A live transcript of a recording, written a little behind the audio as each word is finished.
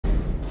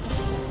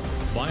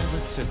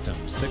Violet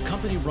Systems, the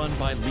company run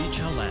by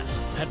Chaolan,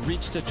 had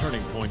reached a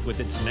turning point with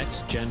its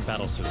next-gen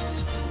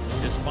battlesuits.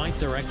 Despite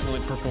their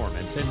excellent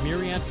performance and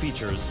myriad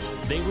features,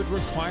 they would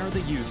require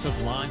the use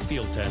of live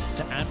field tests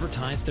to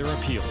advertise their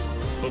appeal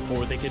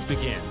before they could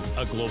begin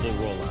a global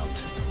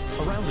rollout.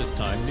 Around this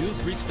time, news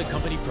reached the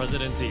company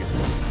president's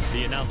ears.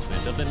 The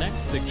announcement of the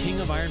next The King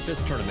of Iron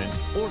Fist tournament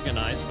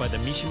organized by the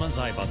Mishima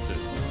Zaibatsu.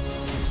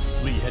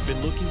 Lee had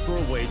been looking for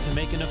a way to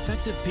make an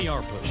effective PR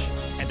push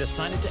and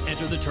decided to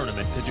enter the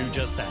tournament to do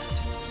just that.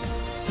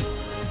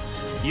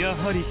 や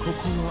はりここ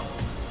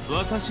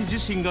は私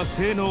自身が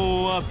性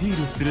能をアピー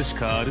ルするし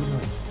かあるま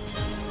い。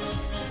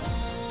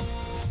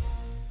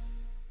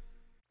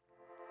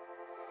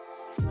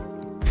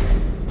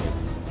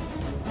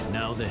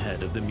Now the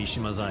head of the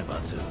Mishima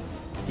Zaibatsu,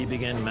 he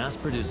began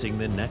mass-producing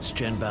the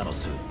next-gen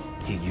battlesuit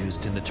he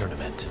used in the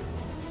tournament.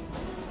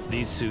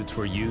 These suits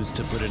were used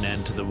to put an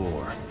end to the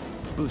war,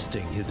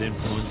 boosting his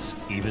influence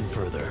even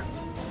further.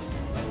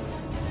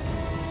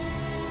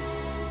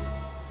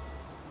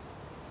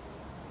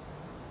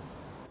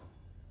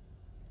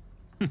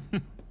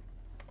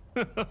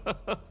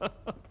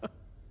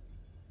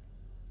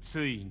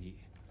 ついに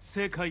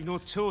世界の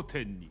頂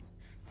点に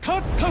立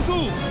ったぞ。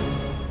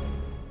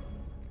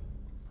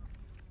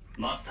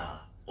マスター、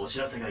お知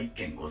らせが一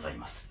件ござい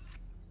ます。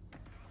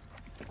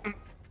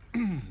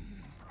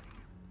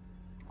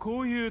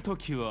こういう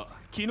時は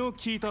気の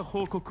利いた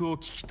報告を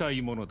聞きた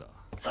いものだ。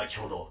先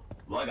ほど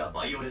我が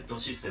バイオレット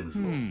システムズ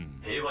の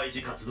平和維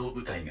持活動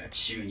部隊が奇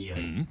襲に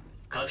遭い、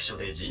各所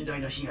で甚大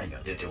な被害が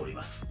出ており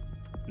ます。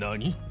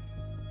何？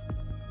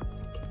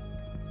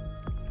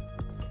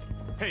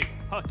ヘイ、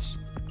ハッチ、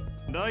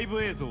ライ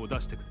ブ映像を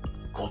出してくれ。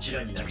こち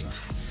らになりま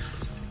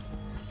す。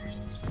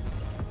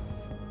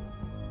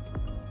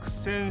苦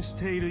戦し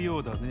ているよ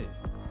うだね。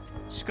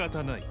仕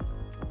方ない。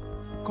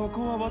こ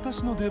こは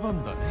私の出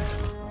番だね。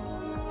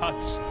ハ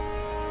チ、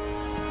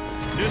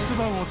留守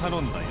番を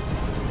頼んだよ。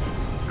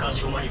か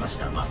しこまりまし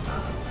た、マスタ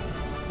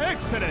ー。エ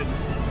クセレン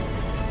ト。